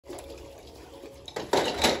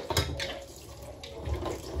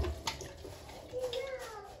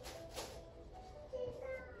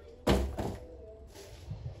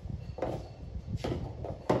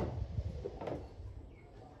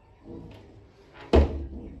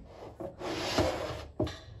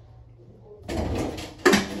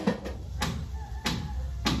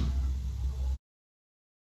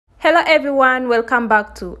Hello everyone, welcome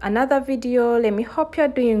back to another video. Let me hope you're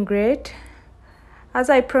doing great. As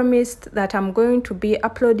I promised that I'm going to be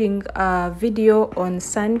uploading a video on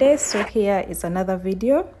Sunday, so here is another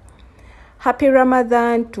video. Happy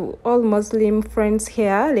Ramadan to all Muslim friends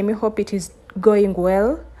here. Let me hope it is going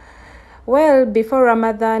well. Well, before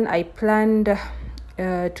Ramadan I planned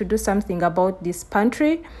to do something about this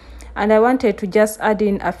pantry, and I wanted to just add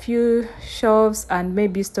in a few shelves and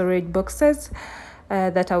maybe storage boxes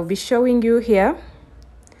that I'll be showing you here.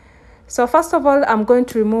 So first of all, I'm going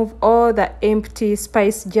to remove all the empty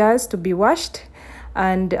spice jars to be washed,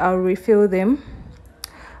 and I'll refill them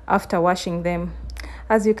after washing them.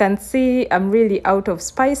 As you can see, I'm really out of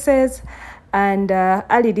spices, and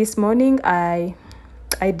early this morning I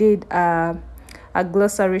did a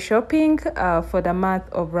grocery shopping for the month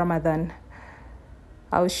of Ramadan.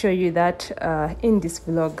 I'll show you that in this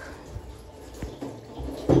vlog.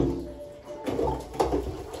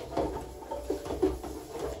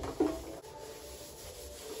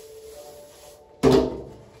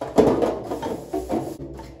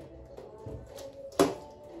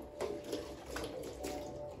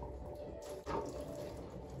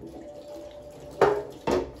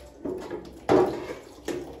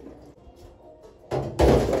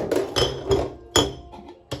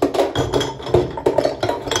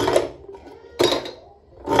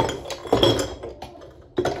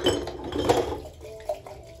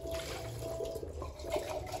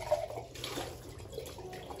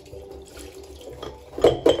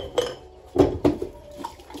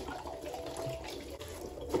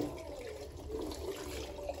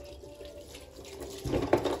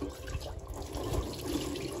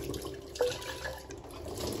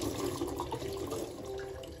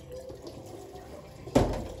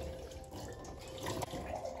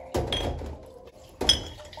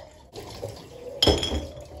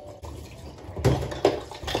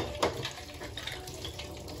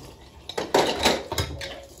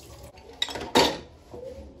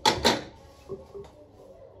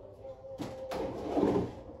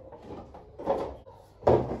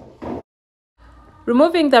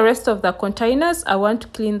 Removing the rest of the containers, I want to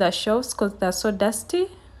clean the shelves because they're so dusty.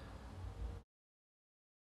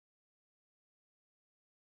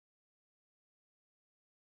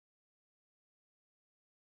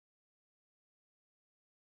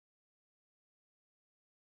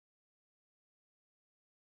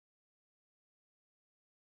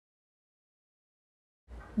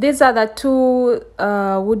 These are the two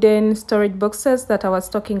wooden storage boxes that I was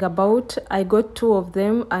talking about. I got two of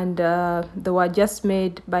them, and they were just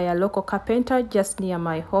made by a local carpenter just near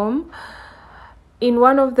my home. In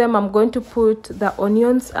one of them, I'm going to put the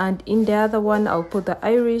onions, and in the other one, I'll put the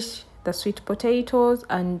Irish, the sweet potatoes,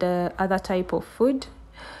 and other type of food.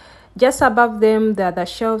 Just above them, there are the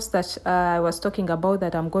shelves that I was talking about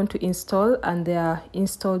that I'm going to install, and they are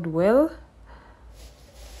installed well.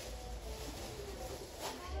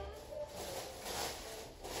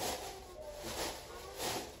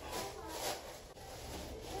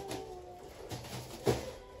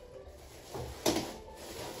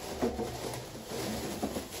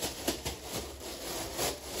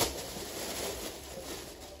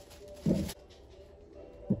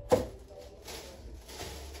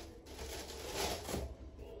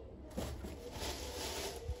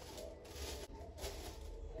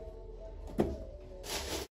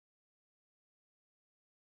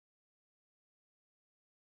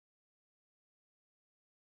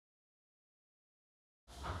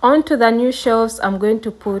 Onto the new shelves, I'm going to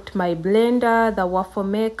put my blender, the waffle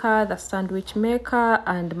maker, the sandwich maker,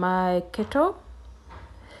 and my kettle.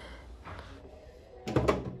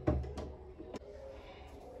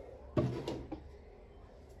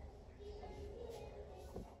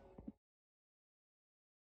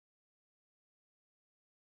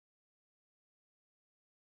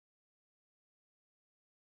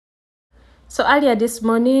 So earlier this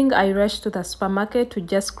morning, I rushed to the supermarket to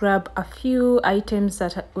just grab a few items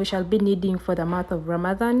that we shall be needing for the month of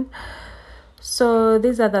Ramadan. So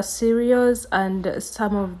these are the cereals and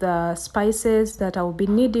some of the spices that I will be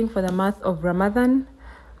needing for the month of Ramadan.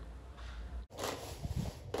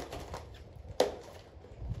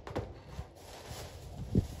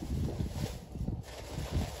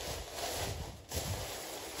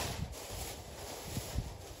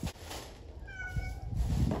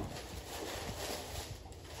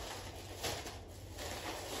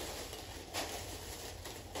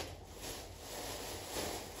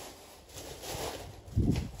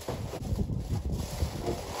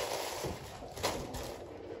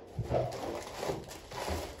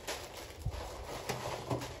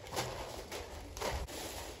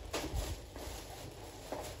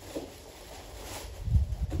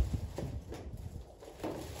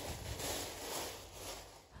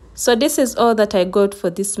 So this is all that I got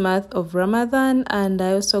for this month of Ramadan, and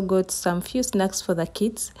I also got some few snacks for the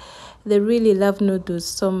kids. They really love noodles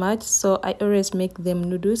so much, so I always make them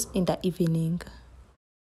noodles in the evening.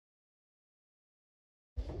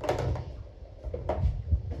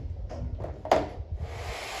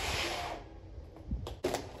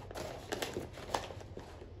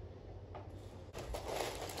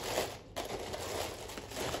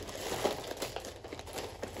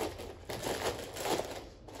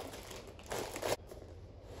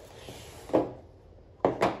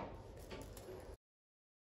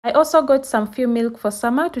 I also got some few milk for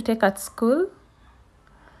Summer to take at school.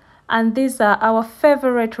 And these are our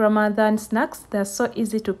favorite Ramadan snacks. They're so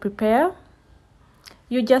easy to prepare.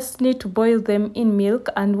 You just need to boil them in milk,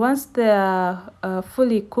 and once they're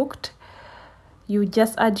fully cooked, you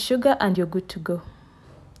just add sugar and you're good to go.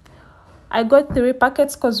 I got 3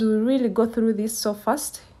 packets because we really go through this so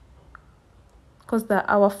fast, because they're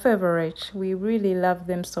our favorite. We really love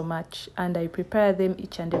them so much, and I prepare them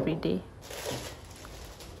each and every day.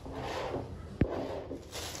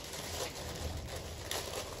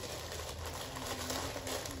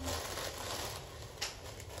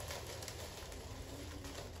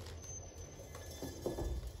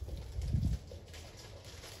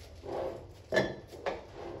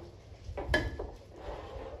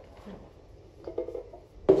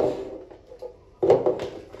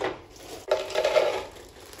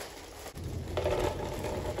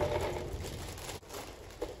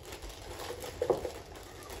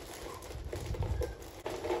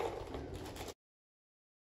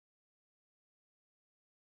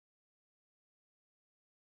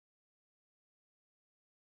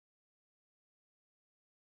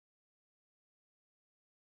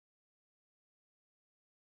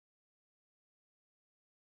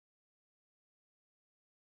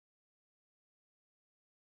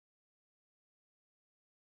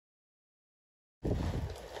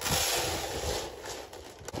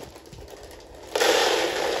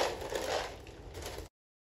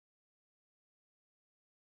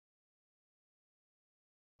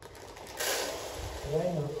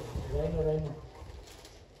 Rhino.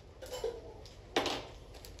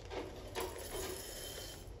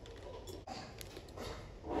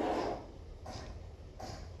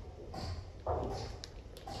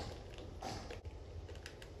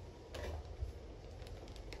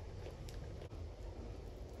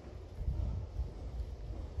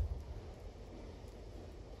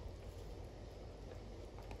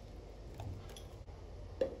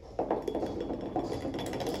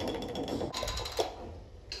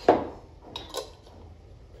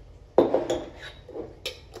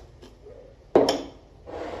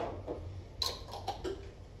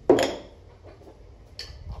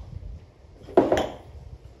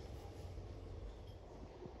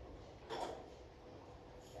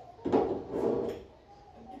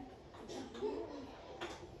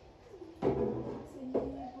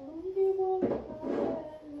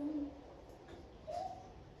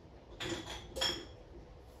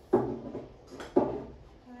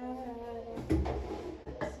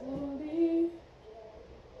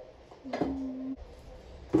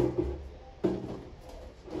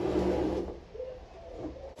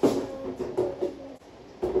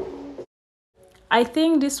 I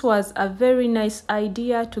think this was a very nice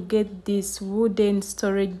idea to get these wooden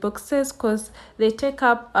storage boxes, because they take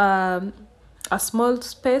up a small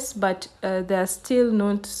space, but they are still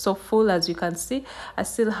not so full. As you can see, I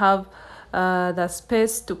still have the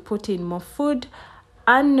space to put in more food.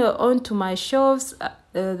 And onto my shelves,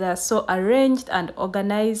 they're so arranged and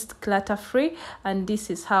organized, clutter free, and this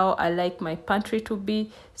is how I like my pantry to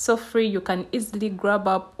be. So free, you can easily grab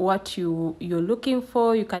up what you're looking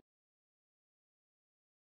for. You can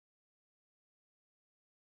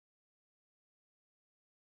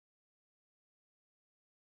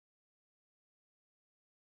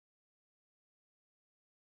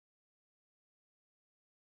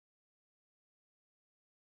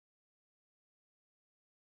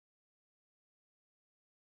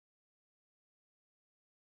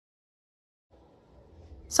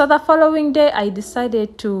So the following day, I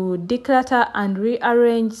decided to declutter and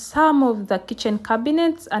rearrange some of the kitchen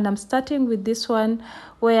cabinets, and I'm starting with this one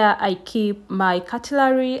where I keep my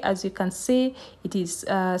cutlery. As you can see, it is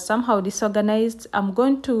somehow disorganized. I'm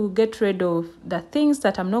going to get rid of the things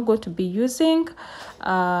that I'm not going to be using,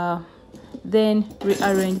 then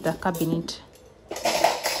rearrange the cabinet.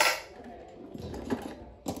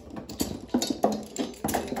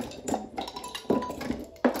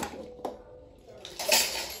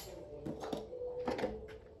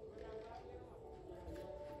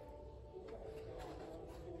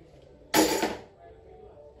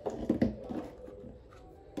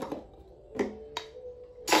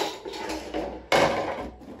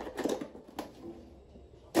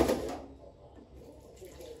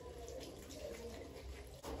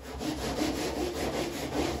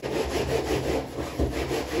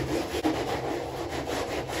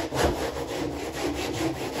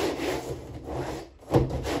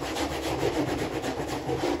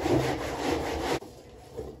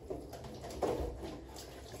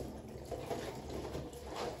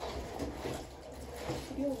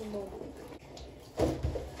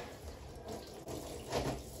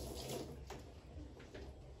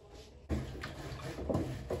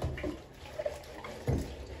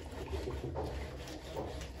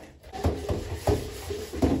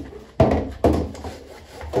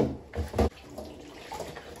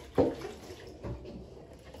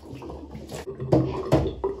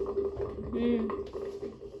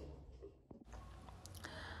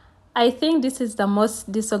 I think this is the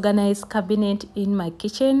most disorganized cabinet in my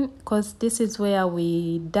kitchen because this is where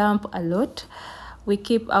we dump a lot. We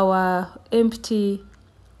keep our empty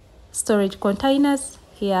storage containers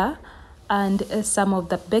here, and some of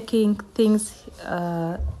the baking things,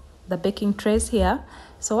 the baking trays here.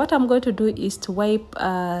 So what I'm going to do is to wipe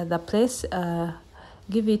the place,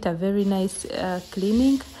 give it a very nice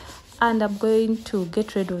cleaning, and I'm going to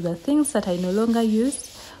get rid of the things that I no longer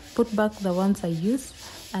use, put back the ones I use,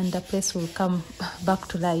 and the place will come back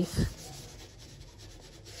to life.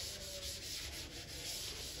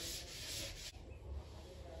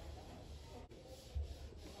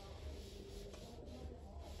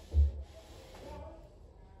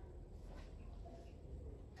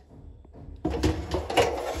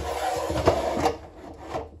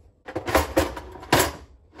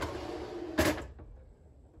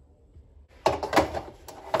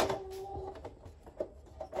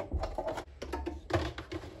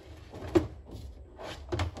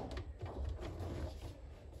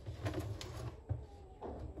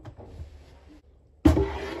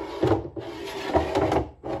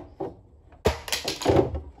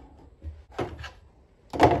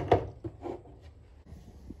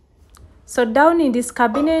 So down in this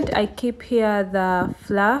cabinet, I keep here the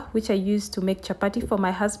flour, which I use to make chapati for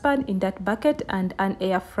my husband, in that bucket, and an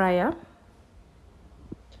air fryer.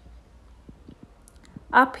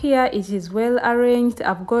 Up here, it is well arranged.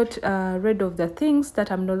 I've got rid of the things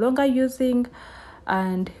that I'm no longer using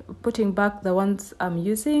and putting back the ones I'm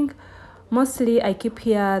using. Mostly, I keep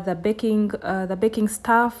here the baking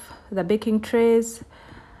stuff, the baking trays,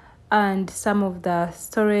 and some of the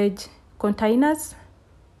storage containers.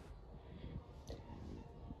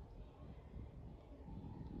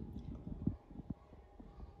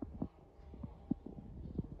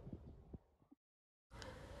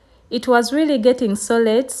 It was really getting so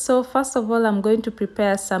late, so first of all, I'm going to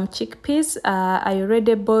prepare some chickpeas. I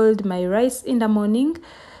already boiled my rice in the morning,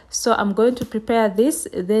 so I'm going to prepare this,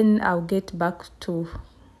 then I'll get back to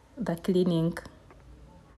the cleaning.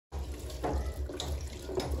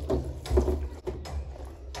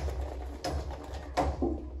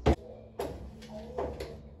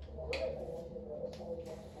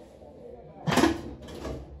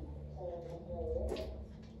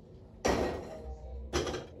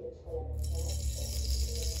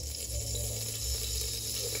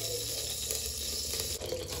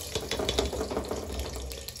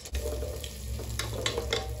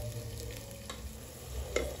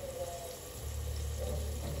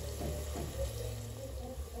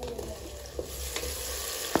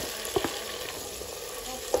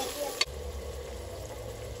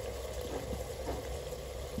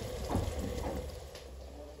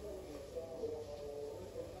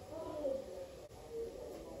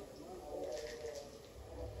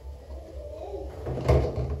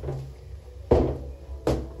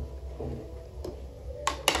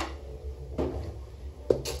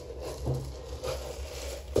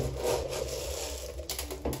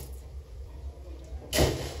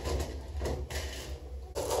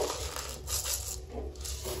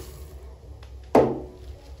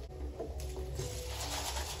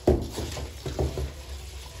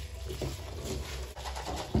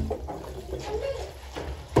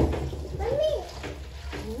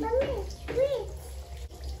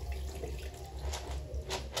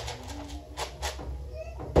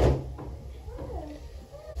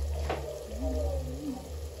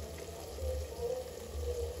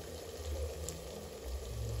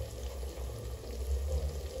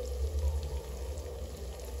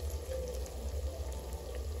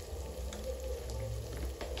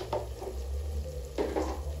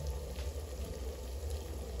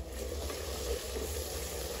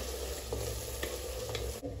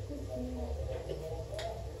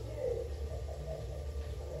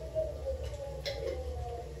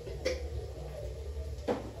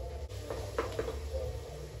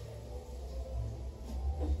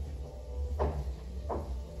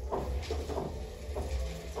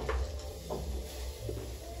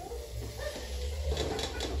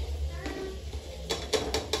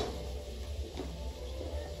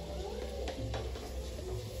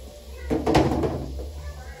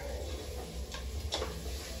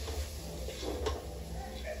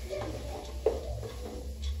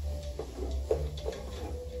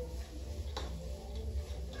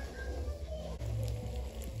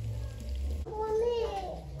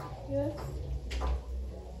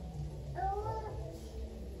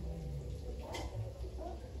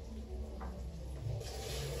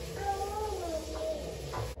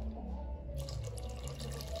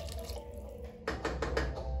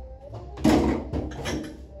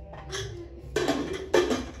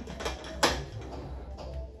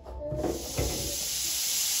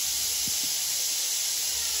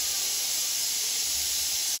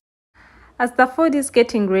 As the food is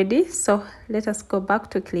getting ready, so let us go back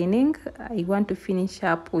to cleaning. I want to finish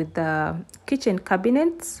up with the kitchen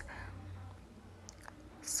cabinets.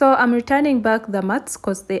 So I'm returning back the mats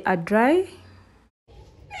because they are dry.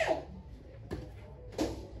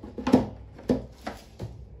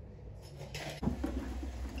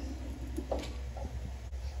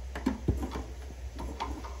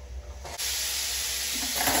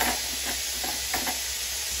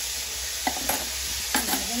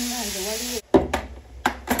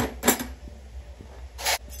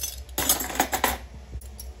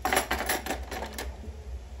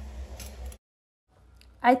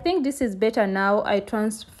 I think this is better now. I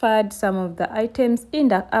transferred some of the items in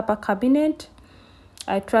the upper cabinet.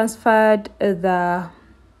 I transferred the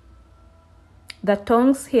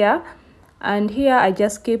tongs here, and here I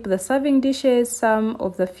just keep the serving dishes, some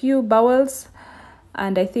of the few bowls,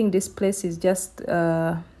 and I think this place is just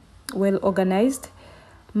well organized.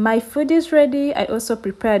 My food is ready. I also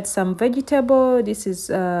prepared some vegetable. This is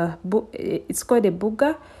it's called a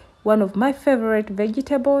booga, one of my favorite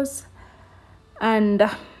vegetables. And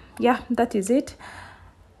yeah, that is it.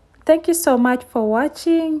 Thank you so much for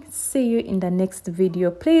watching. See you in the next video.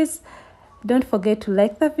 Please don't forget to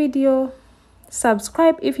like the video,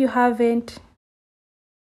 subscribe if you haven't,